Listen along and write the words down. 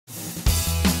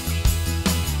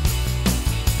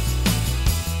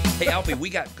Hey, Alfie, we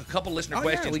got a couple listener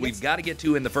questions we've got to get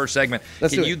to in the first segment.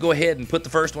 Let's Can you go ahead and put the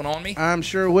first one on me? I'm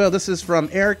sure will. This is from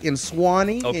Eric in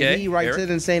Swanee. Okay, And he writes Eric.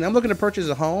 in and saying, I'm looking to purchase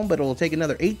a home, but it will take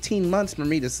another 18 months for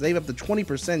me to save up to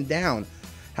 20% down.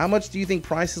 How much do you think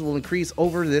prices will increase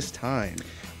over this time?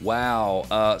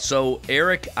 Wow. So,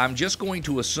 Eric, I'm just going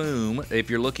to assume if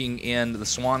you're looking in the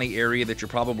Swanee area that you're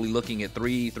probably looking at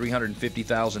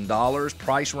 $350,000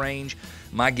 price range.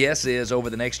 My guess is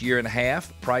over the next year and a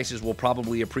half, prices will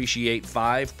probably appreciate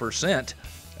 5%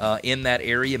 in that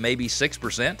area, maybe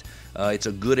 6%. It's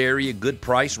a good area, good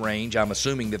price range. I'm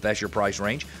assuming that that's your price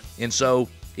range. And so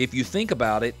if you think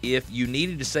about it, if you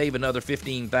needed to save another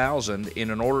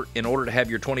 $15,000 in order to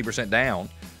have your 20% down,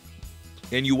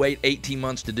 and you wait 18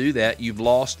 months to do that, you've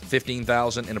lost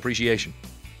 $15,000 in appreciation.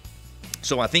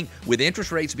 So I think with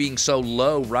interest rates being so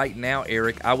low right now,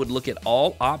 Eric, I would look at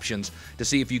all options to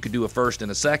see if you could do a first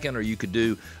and a second, or you could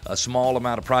do a small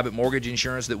amount of private mortgage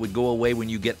insurance that would go away when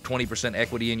you get 20%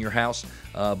 equity in your house.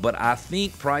 But I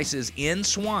think prices in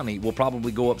Swanee will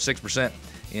probably go up 6%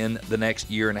 in the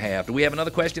next year and a half. Do we have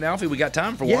another question, Alfie? We got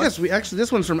time for one. Yes, this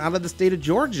one's from out of the state of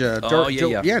Georgia.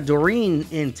 Yeah, Doreen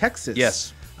in Texas.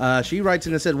 Yes. She writes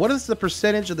in and said, what is the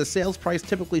percentage of the sales price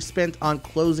typically spent on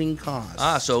closing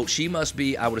costs? So she must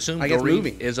be, I would assume I guess Doreen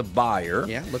moving. is a buyer.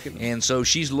 Yeah, and so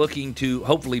she's looking to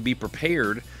hopefully be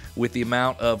prepared with the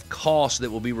amount of costs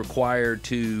that will be required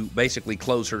to basically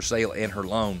close her sale and her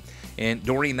loan. And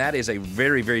Doreen, that is a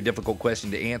very, very difficult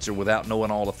question to answer without knowing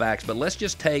all the facts. But let's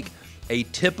just take a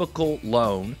typical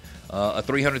loan, a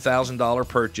 $300,000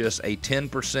 purchase, a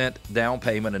 10% down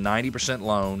payment, a 90%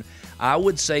 loan. I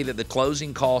would say that the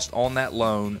closing cost on that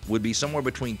loan would be somewhere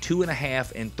between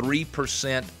 2.5% and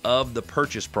 3% of the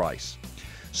purchase price.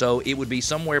 So it would be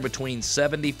somewhere between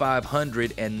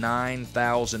 $7,500 and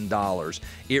 $9,000.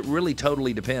 It really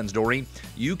totally depends, Doreen.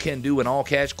 You can do an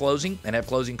all-cash closing and have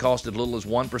closing costs as little as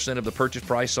 1% of the purchase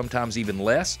price, sometimes even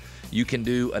less. You can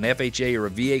do an FHA or a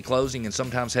VA closing and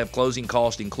sometimes have closing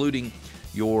costs including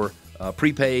your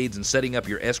prepaids and setting up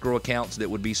your escrow accounts that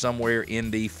would be somewhere in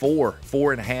the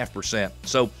 4.5%.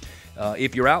 So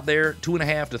if you're out there,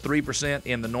 2.5% to 3%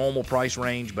 in the normal price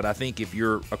range, but I think if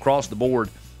you're across the board,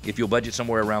 if you'll budget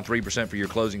somewhere around 3% for your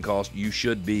closing costs, you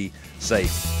should be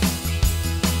safe.